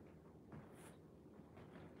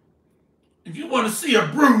 If you want to see a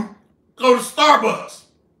brew, go to Starbucks.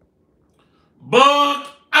 Bug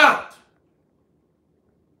out.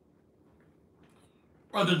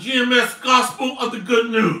 Brother GMS Gospel of the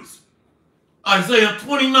Good News. Isaiah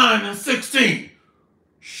 29:16.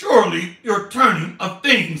 Surely your turning of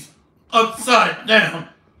things upside down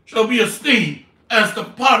shall be esteemed as the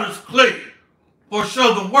potter's clay. For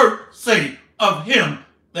shall the work say of him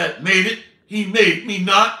that made it, he made me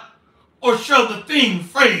not? Or shall the thing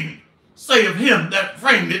framed say of him that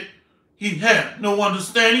framed it, he had no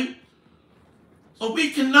understanding? So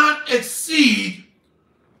we cannot exceed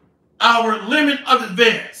our limit of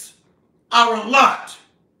advance, our lot.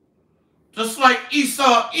 Just like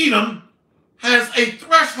Esau Edom has a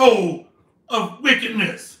threshold of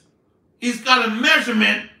wickedness. He's got a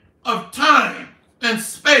measurement of time and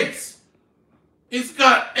space. He's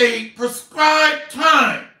got a prescribed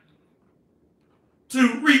time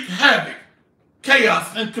to wreak havoc,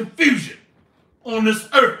 chaos, and confusion on this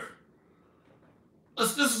earth.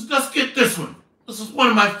 Let's get this one. This is one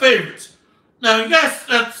of my favorites. Now, yes,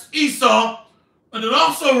 that's Esau, but it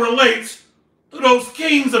also relates to those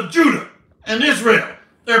kings of Judah and Israel.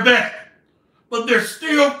 They're back. But they're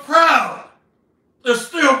still proud. They're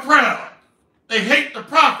still proud. They hate the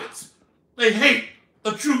prophets. They hate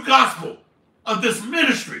the true gospel of this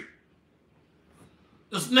ministry.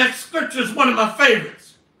 This next scripture is one of my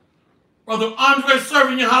favorites. Brother Andre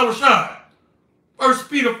serving Yahushua. 1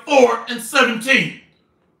 Peter 4:17.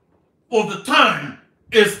 For the time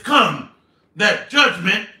is come that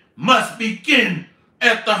judgment must begin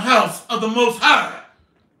at the house of the Most High.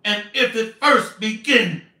 And if it first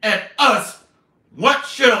begin at us, what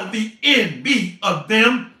shall the end be of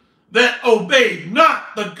them that obey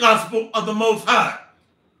not the gospel of the Most High?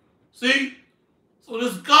 See? So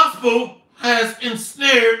this gospel has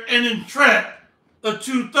ensnared and entrapped the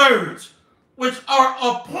 2/3, which are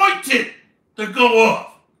appointed to go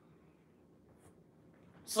off.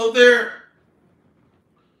 So they're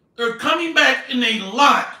coming back in a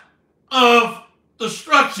lot of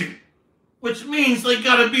destruction, which means they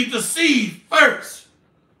got to be deceived first.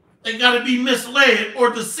 They got to be misled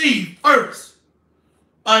or deceived first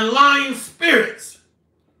by lying spirits.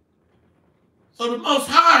 So the Most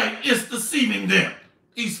High is deceiving them,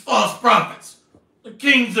 these false prophets, the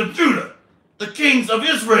kings of Judah, the kings of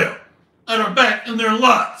Israel that are back in their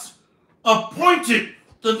lots, appointed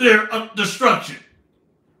to their destruction.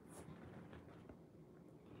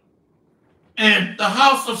 And the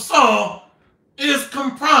house of Saul is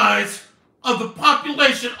comprised of the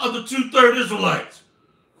population of the 2/3 Israelites,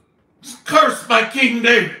 cursed by King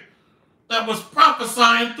David, that was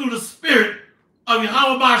prophesying through the spirit of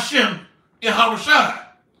Yahweh Ba'ashem, Yahushua,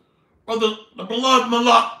 or the beloved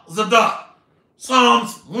Malach Zadok.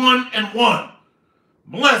 Psalms 1:1.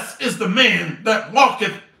 Blessed is the man that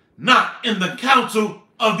walketh not in the counsel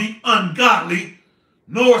of the ungodly,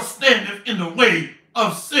 nor standeth in the way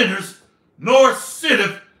of sinners, nor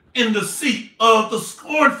sitteth in the seat of the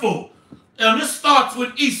scornful. Now this starts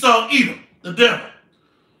with Esau Edom, the devil.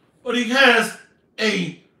 But he has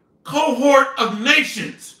a cohort of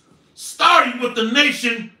nations, starting with the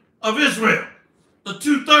nation of Israel, the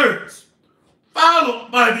 2/3, followed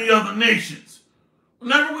by the other nations.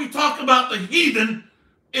 Whenever we talk about the heathen,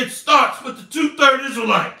 it starts with the 2/3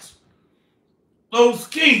 Israelites, those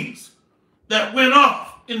kings that went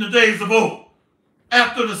off in the days of old,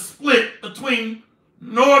 after the split between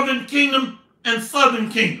northern kingdom and southern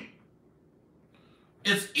kingdom.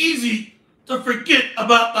 It's easy to forget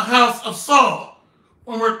about the house of Saul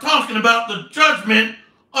when we're talking about the judgment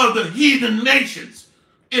of the heathen nations.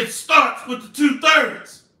 It starts with the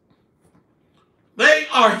 2/3.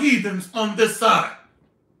 are heathens on this side.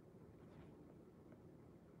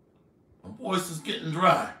 My voice is getting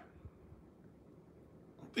dry.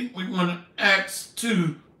 I think we want to Acts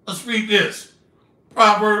 2. Let's read this.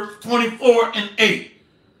 Proverbs 24:8.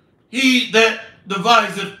 He that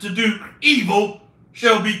deviseth to do evil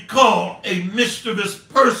shall be called a mischievous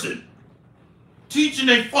person. Teaching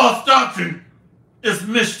a false doctrine is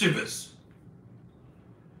mischievous.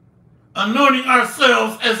 Anointing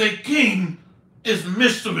ourselves as a king is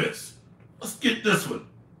mischievous. Let's get this one.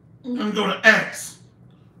 I'm going to go to Acts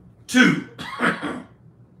 2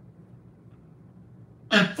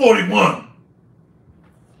 and 41.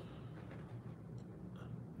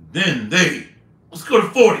 Then they, let's go to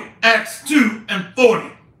 40. Acts 2 and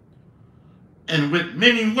 40. And with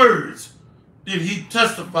many words did he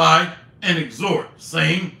testify and exhort,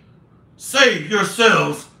 saying, save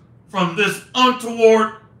yourselves from this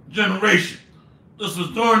untoward generation. This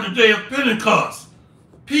was during the day of Pentecost.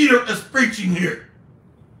 Peter is preaching here.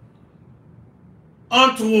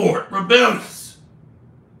 Untoward, rebellious,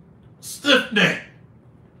 stiff-necked.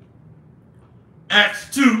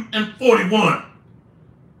 Acts 2 and 41.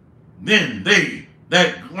 Then they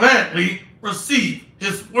that gladly received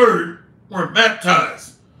his word were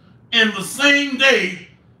baptized, and the same day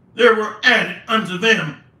there were added unto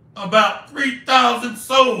them about 3,000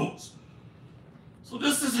 souls. So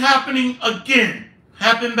this is happening again.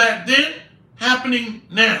 Happened back then, happening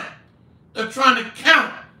now. They're trying to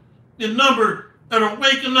count the number that are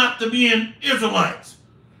waking up to being Israelites,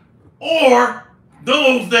 or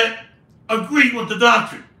those that agree with the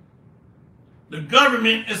doctrine. The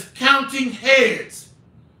government is counting heads,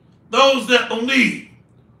 those that believe,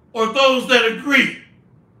 or those that agree,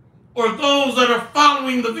 or those that are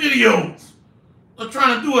following the videos. They're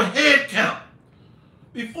trying to do a head count.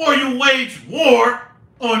 Before you wage war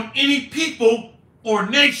on any people or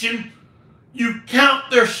nation, you count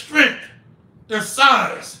their strength, their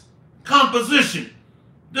size, composition,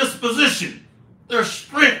 disposition, their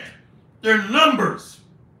strength, their numbers.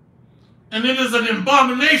 And it is an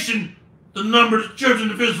abomination to number the children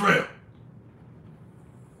of Israel.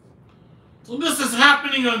 So this is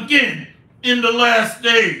happening again in the last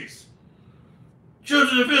days.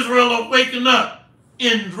 Children of Israel are waking up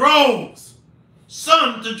in droves,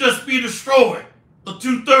 some to just be destroyed, the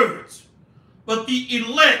 2/3. But the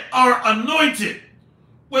elect are anointed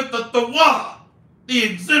with the Tawah, the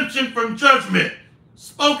exemption from judgment,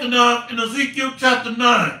 spoken of in Ezekiel chapter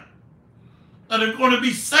 9, that are going to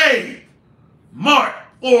be saved, marked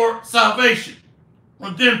for salvation,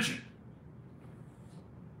 redemption.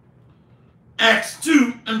 Acts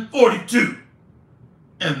 2 and 42.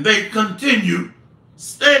 And they continue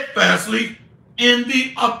steadfastly in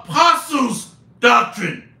the apostles'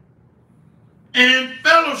 doctrine and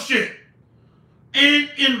fellowship, and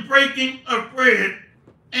in breaking of bread,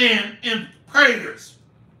 and in prayers.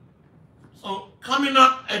 So coming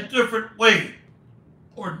up a different way,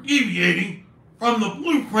 or deviating from the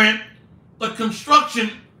blueprint, the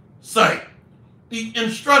construction site, the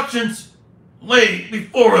instructions laid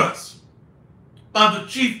before us by the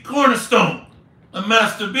chief cornerstone, the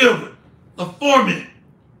master builder, the foreman,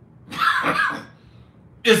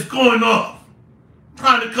 is going off,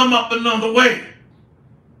 trying to come up another way.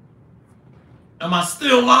 Am I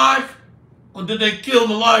still live, or did they kill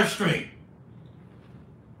the live stream?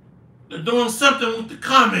 They're doing something with the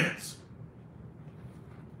comments.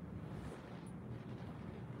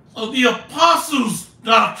 So the apostles'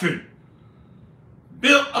 doctrine,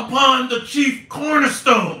 built upon the chief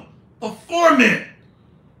cornerstone, the foreman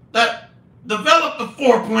that developed the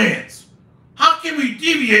four plans. How can we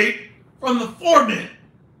deviate from the foreman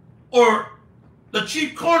or the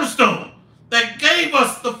chief cornerstone that gave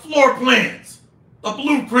us the floor plans, the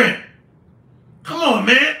blueprint? Come on,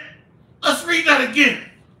 man. Let's read that again.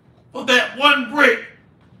 For that one brick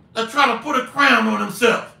that tried to put a crown on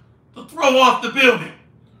himself to throw off the building.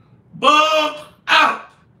 Bug out.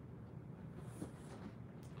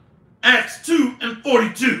 Acts 2 and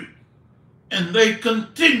 42. And they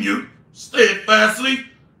continued steadfastly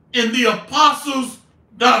in the apostles'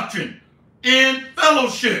 doctrine and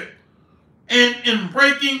fellowship, and in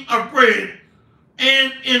breaking of bread,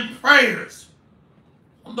 and in prayers.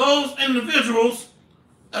 Those individuals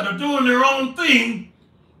that are doing their own thing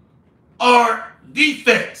are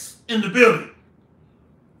defects in the building.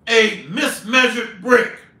 A mismeasured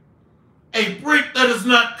brick, a brick that is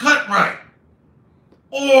not cut right,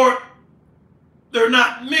 or they're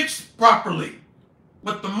not mixed properly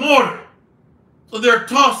with the mortar, so they're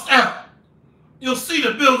tossed out. You'll see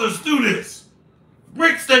the builders do this.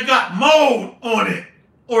 Bricks that got mold on it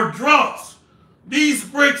or dross, these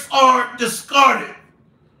bricks are discarded.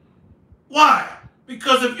 Why?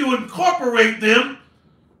 Because if you incorporate them,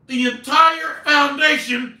 the entire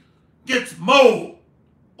foundation gets mold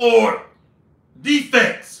or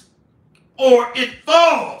defects, or it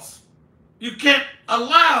falls. You can't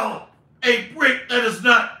allow a brick that is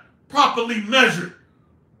not properly measured,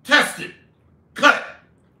 tested, cut,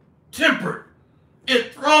 tempered.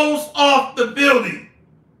 It throws off the building,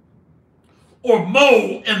 or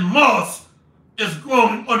mold and moss is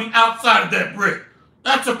growing on the outside of that brick.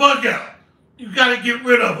 That's a bug out. You got to get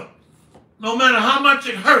rid of it. No matter how much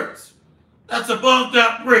it hurts. That's a bugged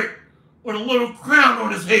out brick with a little crown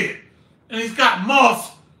on his head. And he's got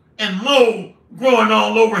moss and mold growing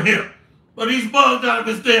all over him. But he's bugged out of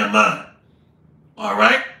his damn mind. All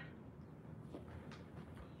right?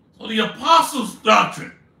 So the apostles'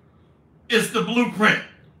 doctrine is the blueprint,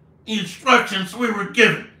 the instructions we were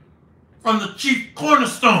given from the chief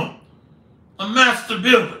cornerstone, the master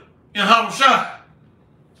builder, Yahushua.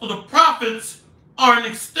 So the prophets are an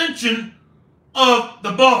extension of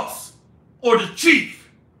the boss, or the chief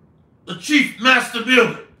master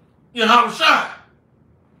builder, Yahushua.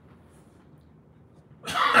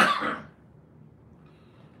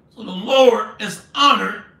 So the Lord is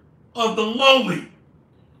honored of the lowly.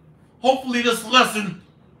 Hopefully this lesson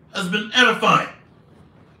has been edifying.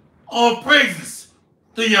 All praises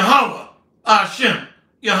to Yahweh, Hashem,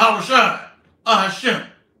 Yahushua, Hashem,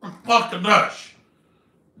 Pakadash.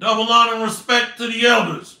 Double honor and respect to the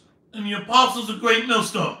elders and the apostles of Great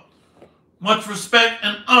Millstone. Much respect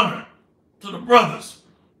and honor to the brothers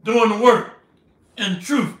doing the work in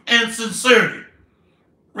truth and sincerity,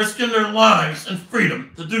 risking their lives and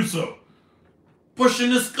freedom to do so, pushing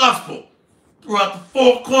this gospel throughout the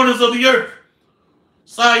four corners of the earth.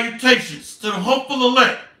 Salutations to the hopeful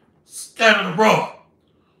elect scattered abroad.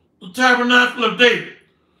 The tabernacle of David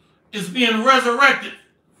is being resurrected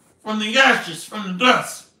from the ashes, from the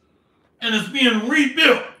dust, and is being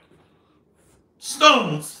rebuilt.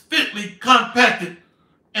 Stones fitly compacted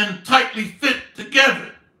and tightly fit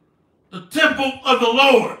together. The temple of the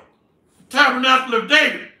Lord, the tabernacle of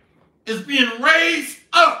David, is being raised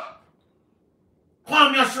up.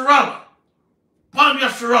 Kwam Yasharallah, Kwam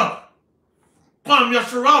Yasharallah, Kwam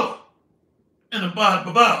Yasharallah, and Abad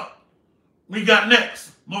Babal. We got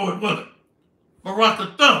next, Lord willing,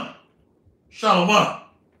 Barakathum, Shalom.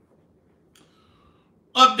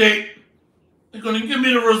 Update, they're going to give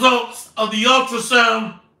me the results of the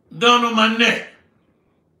ultrasound done on my neck.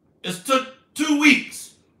 It took 2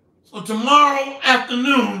 weeks. So tomorrow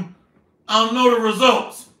afternoon, I'll know the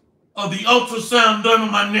results of the ultrasound done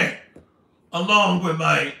on my neck, along with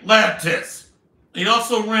my lab tests. They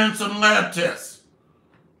also ran some lab tests.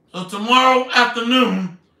 So tomorrow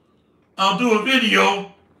afternoon, I'll do a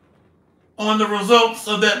video on the results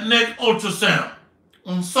of that neck ultrasound,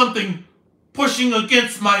 on something pushing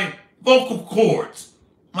against my vocal cords,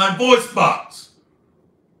 my voice box.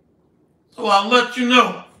 So I'll let you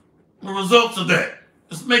know the results of that.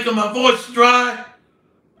 It's making my voice dry,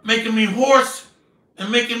 making me hoarse,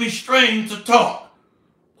 and making me strained to talk.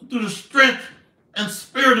 Through the strength and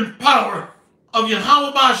spirit and power of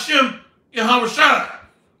Yahweh Hashem, Yahushua,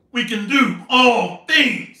 we can do all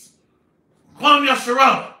things. Kwam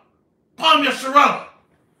Yasharallah, Kwam Yasharallah,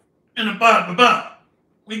 and Abad Babal.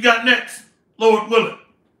 We got next, Lord willing.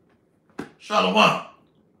 Shalom.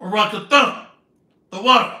 Barakathum. The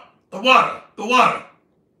water, the water, the water.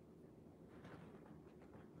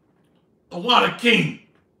 The water king.